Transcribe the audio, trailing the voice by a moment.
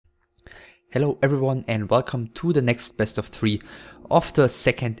Hello everyone and welcome to the next best of 3 of the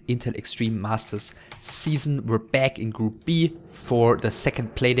second Intel Extreme Masters season. We're back in Group B for the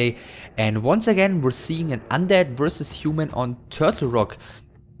second playday, and once again we're seeing an undead versus human on Turtle Rock.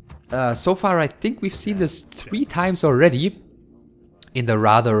 So far I think we've seen this 3 times already in the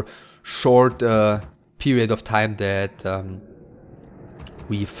rather short period of time that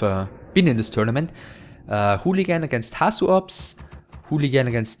we've been in this tournament. Hooligan against Hasuops, Hooligan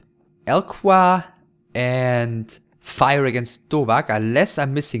against Elqua, and Fire against Dovak, unless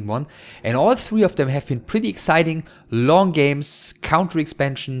I'm missing one. And all 3 of them have been pretty exciting. Long games, counter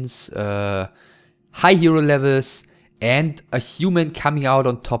expansions, high hero levels, and a human coming out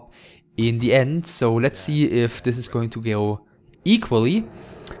on top in the end. So let's see if this is going to go equally.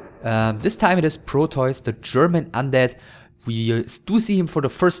 This time it is Protois, the German undead. We do see him for the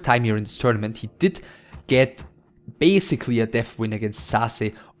first time here in this tournament. He did get basically a death win against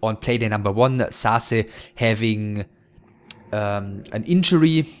Sase on playday number 1. Sase having an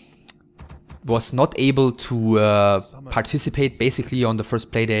injury, was not able to participate basically on the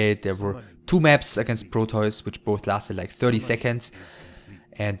first playday. There were 2 maps against Protois which both lasted like 30 seconds,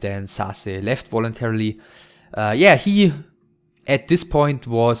 and then Sase left voluntarily. Yeah, he at this point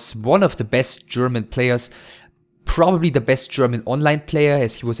was one of the best German players, probably the best German online player,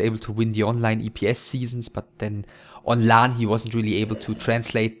 as he was able to win the online EPS seasons, but then on LAN he wasn't really able to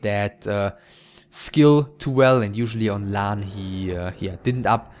translate that skill too well, and usually on LAN he didn't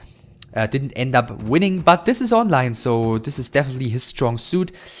end up winning. But this is online, so this is definitely his strong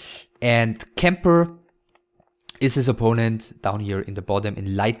suit. And KemPeR is his opponent down here in the bottom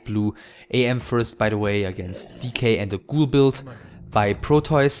in light blue. IEM first, by the way, against DK and the Ghoul build by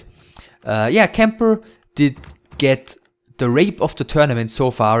Protois. Yeah, KemPeR did get the rape of the tournament so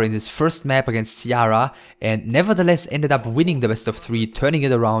far in his first map against Ciara, and nevertheless ended up winning the best of 3, turning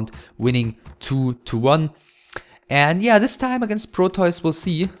it around, winning 2-1. And yeah, this time against Protois we'll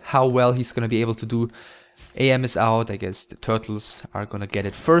see how well he's gonna be able to do. IEM is out, I guess the Turtles are gonna get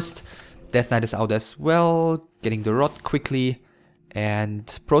it first. Death Knight is out as well, getting the rot quickly.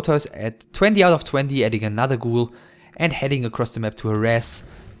 And Protois at 20 out of 20, adding another Ghoul and heading across the map to harass.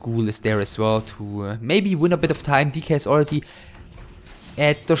 Ghoul is there as well to maybe win a bit of time. DK is already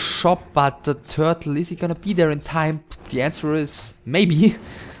at the shop, but the Turtle, is he gonna be there in time? The answer is maybe.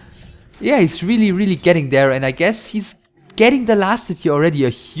 Yeah, he's really getting there, and I guess he's getting the last hit here already. A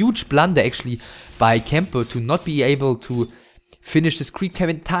huge blunder actually by KemPeR to not be able to finish this creep camp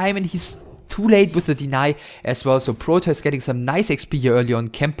in time, and he's too late with the deny as well. So Protois is getting some nice XP here early on.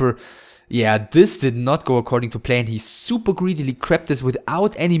 KemPeR, yeah, this did not go according to plan. He super greedily crept this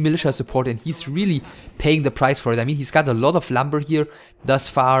without any militia support, and he's really paying the price for it. I mean, he's got a lot of lumber here thus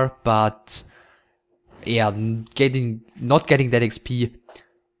far, but yeah, not getting that XP,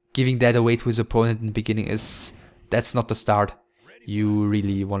 giving that away to his opponent in the beginning, that's not the start you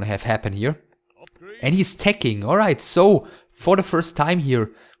really want to have happen here. And he's teching. Alright, so for the first time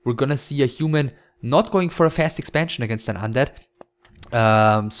here, we're gonna see a human not going for a fast expansion against an undead.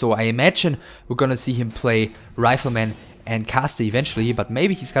 So I imagine we're gonna see him play Rifleman and Caster eventually, but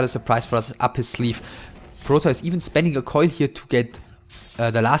maybe he's got a surprise for us up his sleeve. Protois is even spending a coil here to get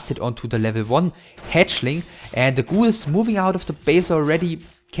the last hit onto the level 1 hatchling, and the Ghoul is moving out of the base already.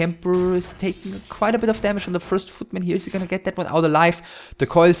 KemPeR is taking quite a bit of damage on the first footman here. Is he gonna get that one out alive? The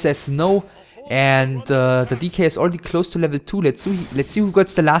coil says no. And the DK is already close to level 2. Let's see who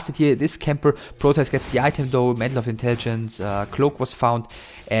gets the last hit here. This KemPeR. Protois gets the item though. Mantle of Intelligence. Cloak was found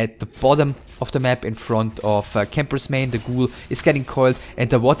at the bottom of the map in front of KemPeR's main. The Ghoul is getting coiled, and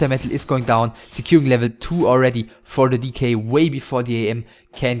the water metal is going down, securing level 2 already for the DK way before the IEM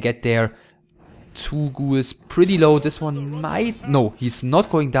can get there. 2 Ghouls pretty low. This one might... No, he's not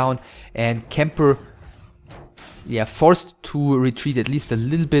going down. And KemPeR, yeah, forced to retreat at least a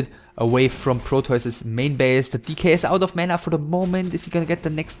little bit away from Protois' main base. The DK is out of mana for the moment. Is he gonna get the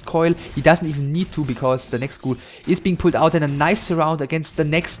next coil? He doesn't even need to, because the next Ghoul is being pulled out, and a nice surround against the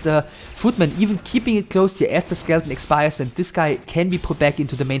next footman, even keeping it close here as the skeleton expires, and this guy can be put back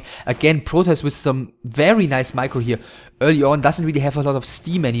into the main. Again, Protois with some very nice micro here early on. Doesn't really have a lot of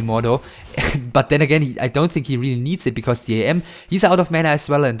steam anymore though. But then again, I don't think he really needs it, because the IEM, he's out of mana as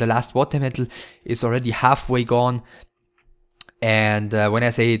well, and the last water metal is already halfway gone. And when I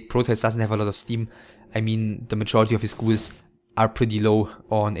say Protois doesn't have a lot of steam, I mean the majority of his Ghouls are pretty low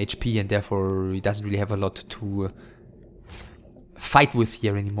on HP, and therefore he doesn't really have a lot to fight with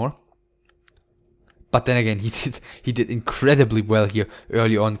here anymore. But then again, he did incredibly well here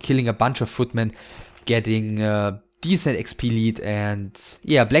early on, killing a bunch of footmen, getting decent XP lead, and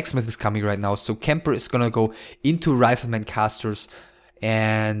yeah, Blacksmith is coming right now, so KemPeR is gonna go into Rifleman casters,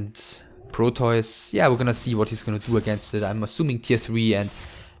 and Protois, yeah, we're gonna see what he's gonna do against it. I'm assuming tier 3 and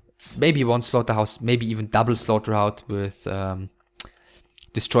maybe one slaughterhouse, maybe even double slaughterhouse with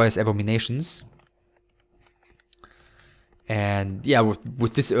Destroyer's Abominations. And yeah,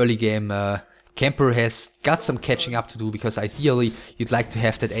 with this early game, KemPeR has got some catching up to do, because ideally you'd like to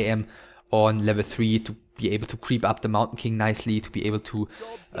have that AM on level 3 to be able to creep up the Mountain King nicely, to be able to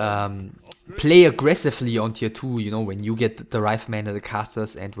play aggressively on tier 2, you know, when you get the Rifleman and the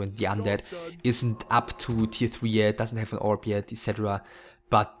casters, and when the Undead isn't up to tier 3 yet, doesn't have an orb yet, etc.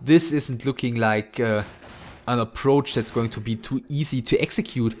 But this isn't looking like an approach that's going to be too easy to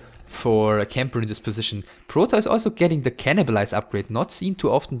execute for KemPeR in this position. Protois is also getting the Cannibalize upgrade, not seen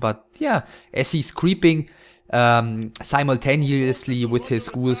too often, but yeah, as he's creeping simultaneously with his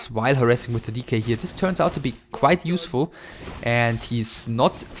ghouls while harassing with the DK here, this turns out to be quite useful, and he's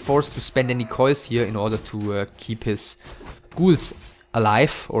not forced to spend any coils here in order to keep his ghouls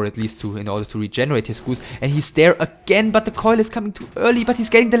alive, or at least in order to regenerate his ghouls. And he's there again, but the coil is coming too early, but he's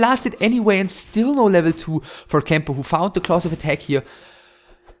getting the last hit anyway, and still no level 2 for KemPeR, who found the claws of attack here.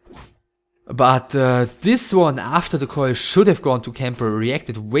 But this one, after the coil, should have gone to KemPeR,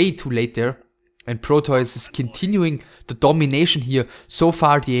 reacted way too late there. And Protois is continuing the domination here. So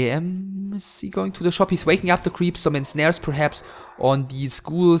far, the AM, is he going to the shop? He's waking up the creeps, some ensnares perhaps on these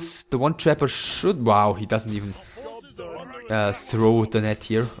ghouls. The one trapper should... Wow, he doesn't even throw the net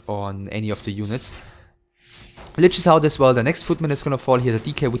here on any of the units. Lich is out as well. The next footman is gonna fall here.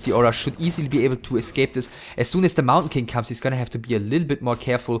 The DK with the aura should easily be able to escape this. As soon as the Mountain King comes, he's gonna have to be a little bit more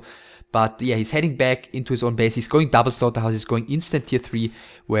careful. But yeah, he's heading back into his own base. He's going double slaughterhouse. He's going instant tier 3.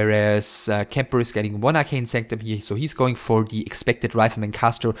 Whereas KemPeR is getting 1 Arcane Sanctum here. So he's going for the expected Rifleman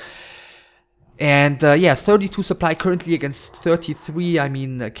caster. And yeah, 32 supply currently against 33. I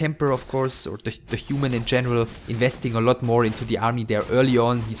mean, KemPeR, of course, or the human in general, investing a lot more into the army there early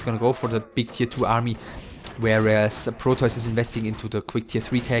on. He's gonna go for the big tier 2 army. Whereas Protois is investing into the quick tier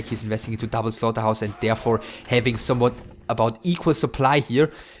 3 tag. He's investing into double slaughterhouse, and therefore having somewhat about equal supply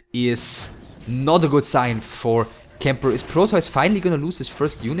here is not a good sign for KemPeR. Is Protois finally gonna lose his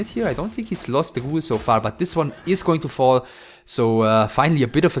first unit here? I don't think he's lost the ghoul so far, but this one is going to fall. So finally a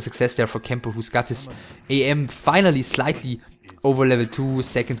bit of a success there for KemPeR, who's got his AM finally slightly over level 2.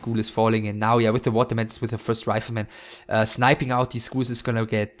 Second ghoul is falling, and now, yeah, with the Watermans, with the first Rifleman, sniping out these ghouls is gonna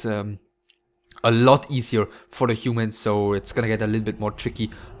get a lot easier for the humans, so it's gonna get a little bit more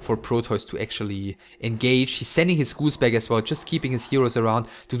tricky for Protois to actually engage. He's sending his ghouls back as well, just keeping his heroes around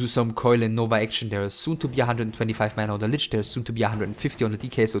to do some coil and Nova action. There is soon to be 125 mana on the Lich, there's soon to be 150 on the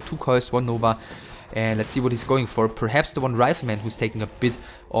DK, so 2 coils, 1 Nova. And let's see what he's going for. Perhaps the one Rifleman who's taking a bit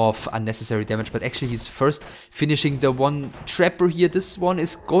of unnecessary damage, but actually he's first finishing the one Trapper here. This one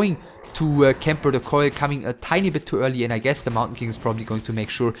is going to KemPeR, the coil coming a tiny bit too early, and I guess the Mountain King is probably going to make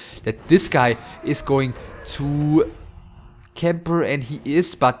sure that this guy is going to KemPeR, and he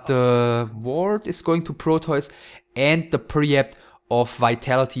is, but the ward is going to Protois, and the Preempt of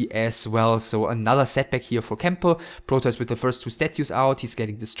Vitality as well. So another setback here for KemPeR. Protois with the first 2 statues out, he's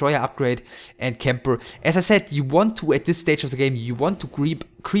getting Destroyer upgrade, and KemPeR, as I said, you want to, at this stage of the game, you want to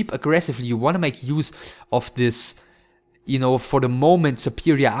creep aggressively, you want to make use of this, you know, for the moment,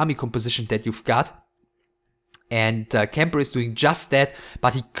 superior army composition that you've got. And KemPeR is doing just that,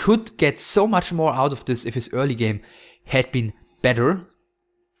 but he could get so much more out of this if his early game had been better.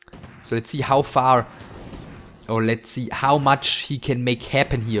 So let's see how far, or let's see how much he can make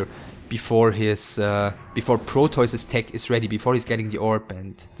happen here before his before Protois' tech is ready, before he's getting the orb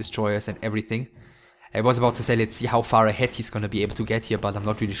and destroyers and everything. I was about to say let's see how far ahead he's gonna be able to get here, but I'm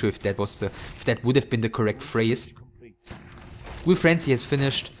not really sure if that was if that would have been the correct phrase. Ghoul Frenzy has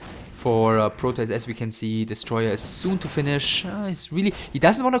finished for Protois, as we can see. Destroyer is soon to finish. He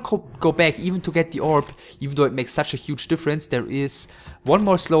doesn't want to go back even to get the orb, even though it makes such a huge difference. There is one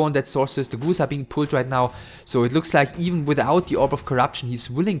more slow on that sorceress. The ghouls are being pulled right now, so it looks like even without the Orb of Corruption, he's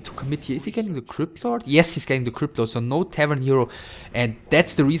willing to commit here. Is he getting the Crypt Lord? Yes, he's getting the Crypt Lord, so no Tavern Hero, and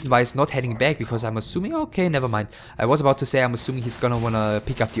that's the reason why he's not heading back, because I'm assuming, okay, never mind. I was about to say I'm assuming he's gonna wanna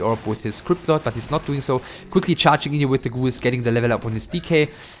pick up the Orb with his Crypt Lord, but he's not doing so. Quickly charging in here with the ghouls, getting the level up on his DK.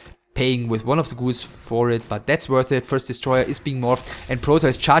 Paying with one of the ghouls for it, but that's worth it. First Destroyer is being morphed, and Protois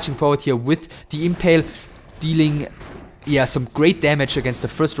is charging forward here with the Impale, dealing, yeah, some great damage against the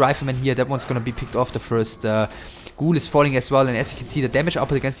first Rifleman here. That one's gonna be picked off. The first ghoul is falling as well, and as you can see, the damage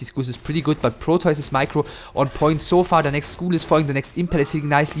output against these ghouls is pretty good, but Protois is micro on point so far. The next ghoul is falling, the next Impale is hitting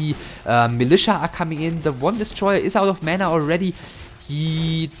nicely. Militia are coming in. The one Destroyer is out of mana already.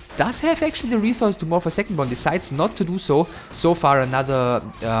 He does have actually the resource to morph a second one, decides not to do so. So far another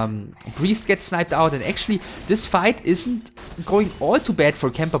Priest gets sniped out, and actually this fight isn't going all too bad for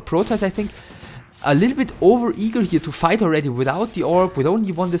KemPeR. Protois, I think, a little bit over eager here to fight already without the orb, with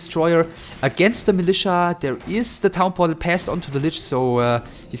only one destroyer against the militia. There is the town portal passed onto the lich, so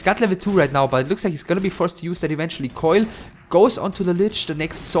he's got level 2 right now, but it looks like he's gonna be forced to use that eventually. Coil goes onto the lich, the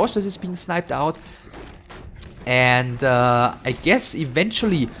next sorceress is being sniped out, and I guess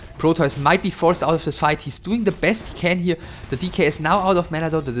eventually Protois might be forced out of this fight. He's doing the best he can here. The DK is now out of mana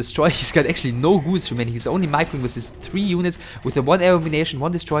though. The destroyer, he's got actually no goose remaining. He's only microing with his 3 units, with the 1 abomination,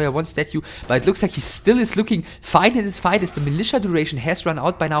 1 destroyer, 1 statue. But it looks like he still is looking fine in this fight, as the militia duration has run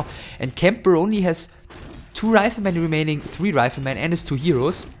out by now. And KemPeR only has 2 riflemen remaining, 3 riflemen, and his 2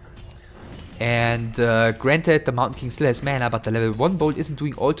 heroes. And granted, the Mountain King still has mana, but the level 1 bolt isn't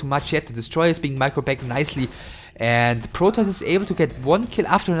doing all too much yet. The destroyer is being micro-backed nicely. And Protois is able to get 1 kill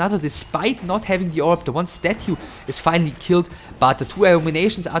after another despite not having the orb. The 1 statue is finally killed, but the 2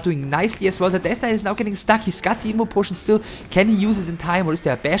 abominations are doing nicely as well. The Death Knight is now getting stuck. He's got the immo potion still. Can he use it in time, or is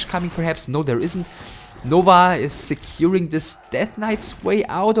there a bash coming perhaps? No, there isn't. Nova is securing this Death Knight's way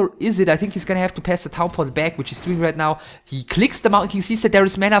out, or is it? I think he's gonna have to pass the town portal back, which he's doing right now. He clicks the Mountain King, sees that there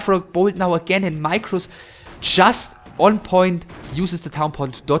is mana for a bolt now again, and Micros just on point uses the town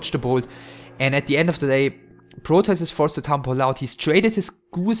portal to dodge the bolt. And at the end of the day, Protois is forced to town portal out. He's traded his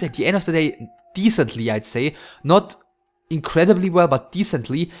goose at the end of the day decently, I'd say. Not incredibly well, but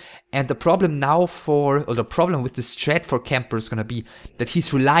decently. And the problem now the problem with this strat for KemPeR is gonna be that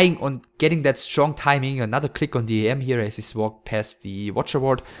he's relying on getting that strong timing. Another click on the IEM here as he's walked past the Watcher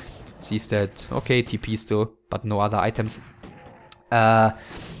Ward. Sees that, okay, TP still, but no other items. The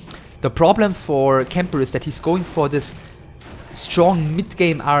problem for KemPeR is that he's going for this strong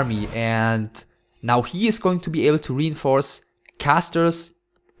mid-game army, and now he is going to be able to reinforce casters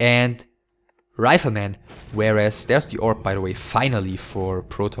and riflemen, whereas there's the orb, by the way, finally for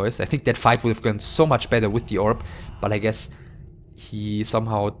Protois. I think that fight would have gone so much better with the orb, but I guess he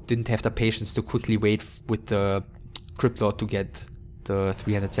somehow didn't have the patience to quickly wait with the Crypt Lord to get the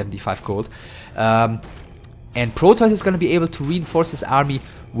 375 gold. And Protois is going to be able to reinforce his army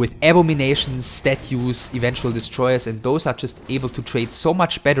with abominations, statues, eventual destroyers, and those are just able to trade so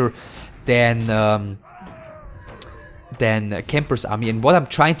much better than KemPeR's army. And what I'm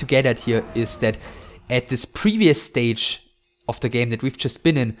trying to get at here is that at this previous stage of the game that we've just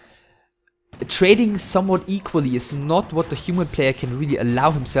been in, trading somewhat equally is not what the human player can really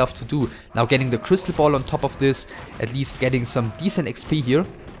allow himself to do. Now getting the crystal ball on top of this, at least getting some decent XP here.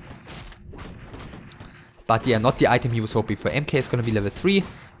 But yeah, not the item he was hoping for. MK is going to be level 3.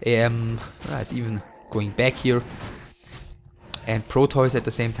 IEM is even going back here. And Protois at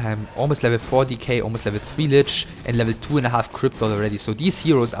the same time, almost level 4 DK, almost level 3 Lich, and level 2.5 Crypt Lord already. So these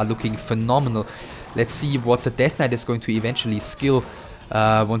heroes are looking phenomenal. Let's see what the Death Knight is going to eventually skill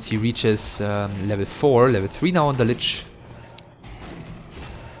once he reaches level 4. Level 3 now on the Lich.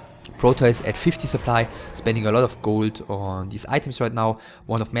 Protois at 50 supply, spending a lot of gold on these items right now.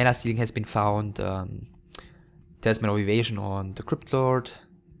 One of mana stealing has been found. Talisman of Evasion on the Crypt Lord.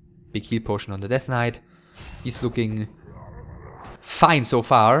 Big heal potion on the Death Knight. He's looking fine so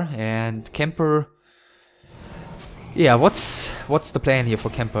far, and KemPeR, yeah, what's the plan here for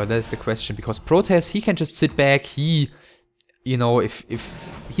KemPeR? That is the question, because Protois, he can just sit back. He, you know, if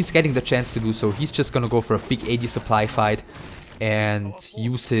he's getting the chance to do so, he's just gonna go for a big 80 supply fight and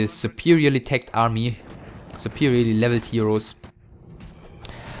use his superiorly teched army, superiorly leveled heroes,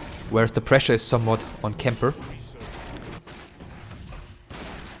 whereas the pressure is somewhat on KemPeR,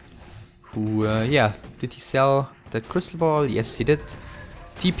 who, yeah, did he sell that crystal ball? Yes, he did.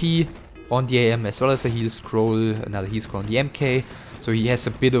 TP on the IEM as well as a heal scroll, another heal scroll on the MK. So he has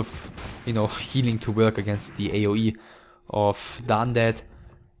a bit of, you know, healing to work against the AoE of the undead.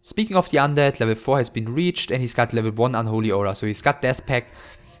 Speaking of the undead, level 4 has been reached, and he's got level 1 Unholy Aura. So he's got Death Pact,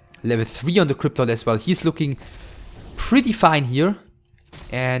 level 3 on the Crypt Lord as well. He's looking pretty fine here.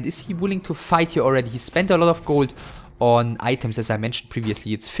 And is he willing to fight here already? He spent a lot of gold on items, as I mentioned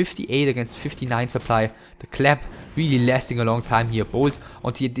previously. It's 58 against 59 supply. The clap really lasting a long time here. Bolt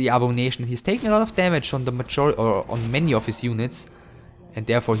onto the abomination. He's taking a lot of damage on the majority, or on many of his units, and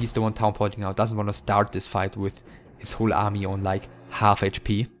therefore he's the one town porting out. Doesn't want to start this fight with his whole army on like half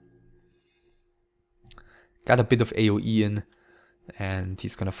HP. Got a bit of AoE in, and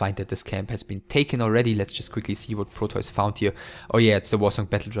he's gonna find that this camp has been taken already. Let's just quickly see what Protois found here. Oh yeah, it's the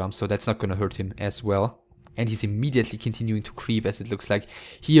Warsong Battle Drum, so that's not gonna hurt him as well. And he's immediately continuing to creep, as it looks like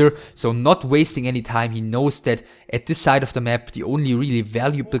here. So not wasting any time. He knows that at this side of the map, the only really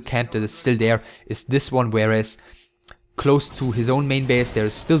valuable camp that is still there is this one. Whereas close to his own main base.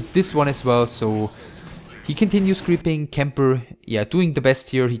 There's still this one as well, so he continues creeping. KemPeR, yeah, doing the best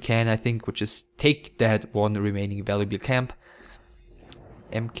here he can, I think, which is take that one remaining valuable camp.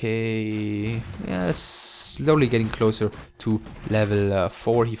 MK, yeah, slowly getting closer to level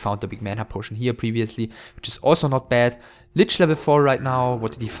 4. He found the big mana potion here previously, which is also not bad. Lich level 4 right now.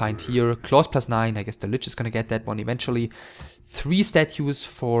 What did he find here? Claws plus 9. I guess the Lich is gonna get that one eventually. 3 statues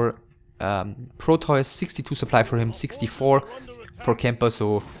for Protois, 62 supply for him, 64 for KemPeR.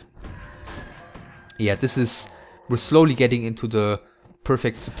 So yeah, this is, we're slowly getting into the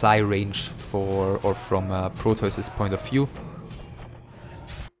perfect supply range for, or from Protois' point of view.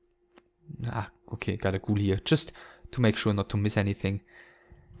 Ah, okay, got a ghoul here, just to make sure not to miss anything.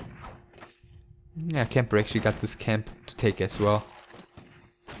 Yeah, KemPeR actually got this camp to take as well.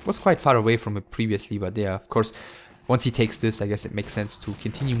 Was quite far away from it previously, but yeah, of course, once he takes this, I guess it makes sense to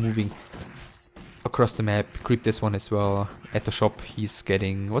continue moving across the map. Creep this one as well. At the shop, he's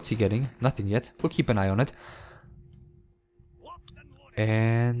getting, what's he getting? Nothing yet. We'll keep an eye on it.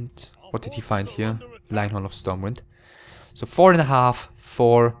 And what did he find here? Linehorn of Stormwind. So 4.5,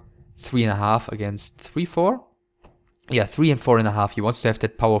 4, 3.5 against 3, 4. Yeah, 3 and 4.5. He wants to have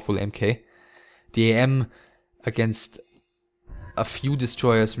that powerful MK. The AM against a few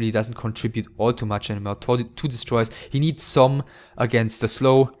destroyers really doesn't contribute all too much anymore. 2 destroyers. He needs some against the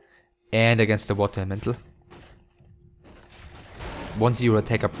slow and against the water elemental. 1-0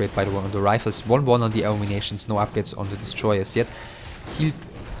 attack upgrade by the way on the rifles. 1-1 on the eliminations. No upgrades on the destroyers yet. Heal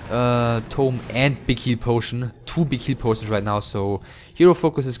tome and big heal potion. 2 big heal potions right now. So hero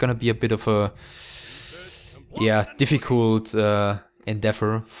focus is gonna be a bit of a difficult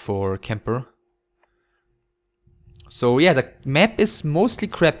endeavor for KemPeR. So yeah, the map is mostly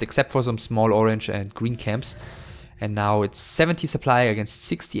crept except for some small orange and green camps. And now it's 70 supply against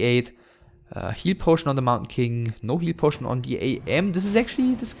 68. Heal potion on the Mountain King, no heal potion on the AM.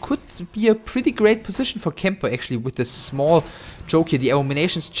 This could be a pretty great position for KemPeR actually with this small joke here. The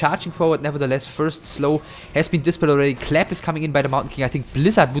Abominations charging forward, nevertheless, first slow has been dispelled already. Clap is coming in by the Mountain King. I think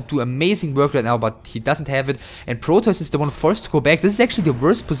Blizzard would do amazing work right now, but he doesn't have it. And Protois is the one forced to go back. This is actually the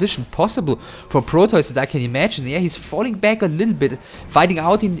worst position possible for Protois that I can imagine. Yeah, he's falling back a little bit. Fighting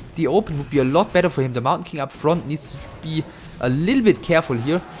out in the open would be a lot better for him. The Mountain King up front needs to be a little bit careful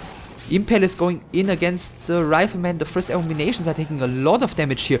here. Impale is going in against the Rifleman. The first Abominations are taking a lot of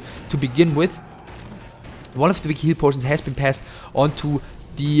damage here to begin with. One of the big heal potions has been passed onto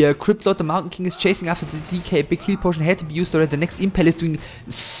the Crypt Lord. The Mountain King is chasing after the DK. Big heal potion had to be used already. The next Impale is doing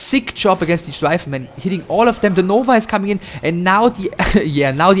a sick job against these Riflemen, hitting all of them. The Nova is coming in, and now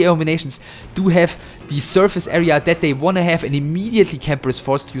the now the Abominations do have the surface area that they want to have, and immediately KemPeR is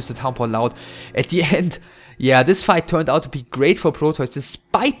forced to use the Town Hall Loud at the end. Yeah, this fight turned out to be great for Protois,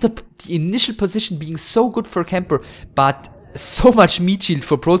 despite the initial position being so good for KemPeR, but so much meat shield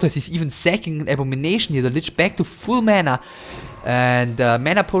for Protois. He's even sacking an Abomination here, the Lich back to full mana, and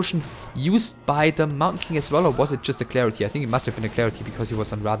mana potion used by the Mountain King as well, or was it just a Clarity? I think it must have been a Clarity because he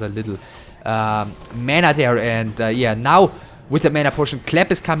was on rather little mana there, and yeah, now with the mana potion, Clap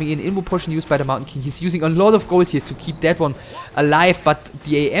is coming in, Invo potion used by the Mountain King. He's using a lot of gold here to keep that one alive, but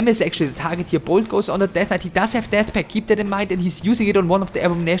the AM is actually the target here. Bolt goes on the Death Knight. He does have Death Pack, keep that in mind, and he's using it on one of the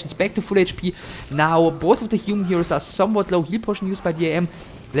Abominations, back to full HP. Now, both of the human heroes are somewhat low. Heal potion used by the AM.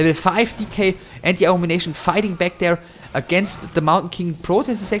 Level 5 DK and the Abomination fighting back there against the Mountain King.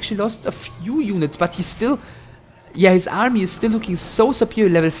 Protois has actually lost a few units, but he's still... yeah, his army is still looking so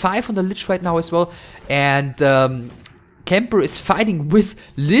superior. Level 5 on the Lich right now as well, and... KemPeR is fighting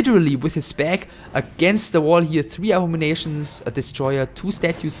literally with his back against the wall here. 3 Abominations, a Destroyer, 2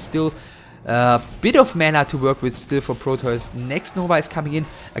 statues still. Bit of mana to work with still for Protois. Next Nova is coming in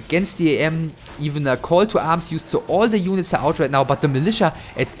against the AM. Even a Call to Arms used, so all the units are out right now. But the Militia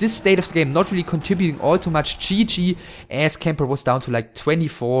at this state of the game not really contributing all too much. GG, as KemPeR was down to like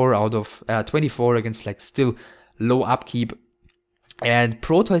 24 out of 24 against like still low upkeep. And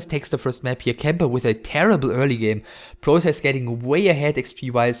Protois takes the first map here. KemPeR with a terrible early game. Protois getting way ahead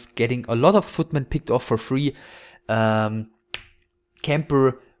XP wise, getting a lot of footmen picked off for free. KemPeR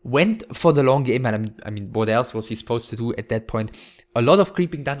went for the long game, and I mean, what else was he supposed to do at that point? A lot of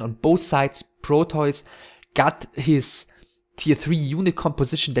creeping done on both sides. Protois got his tier 3 unit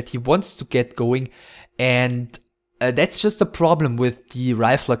composition that he wants to get going, and that's just a problem with the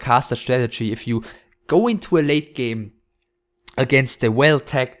Rifler caster strategy. If you go into a late game against a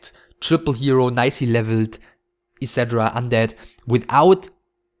well-tagged triple hero, nicely leveled, etc. undead without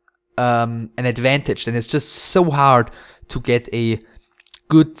an advantage, then it's just so hard to get a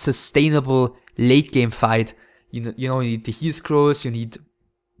good, sustainable late game fight. You know, you need the heal scrolls, you need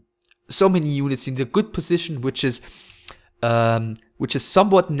so many units, you need a good position, which is which is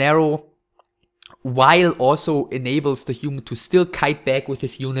somewhat narrow, while also enables the human to still kite back with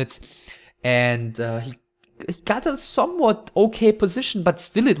his units. And he got a somewhat okay position, but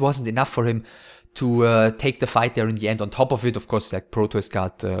still it wasn't enough for him to take the fight there in the end. On top of it, of course, like Protois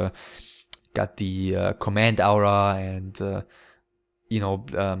got the command aura, and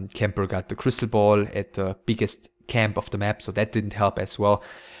KemPeR got the crystal ball at the biggest camp of the map, so that didn't help as well.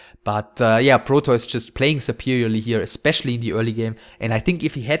 But yeah, Protois just playing superiorly here, especially in the early game. And I think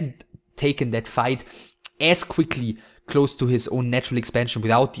if he hadn't taken that fight as quickly close to his own natural expansion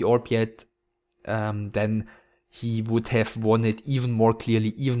without the orb yet, then he would have won it even more clearly,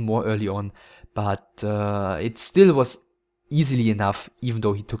 even more early on. But it still was easily enough, even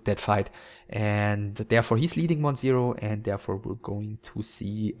though he took that fight. And therefore he's leading 1-0, and therefore we're going to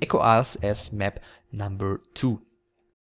see Echo Isles as map number 2.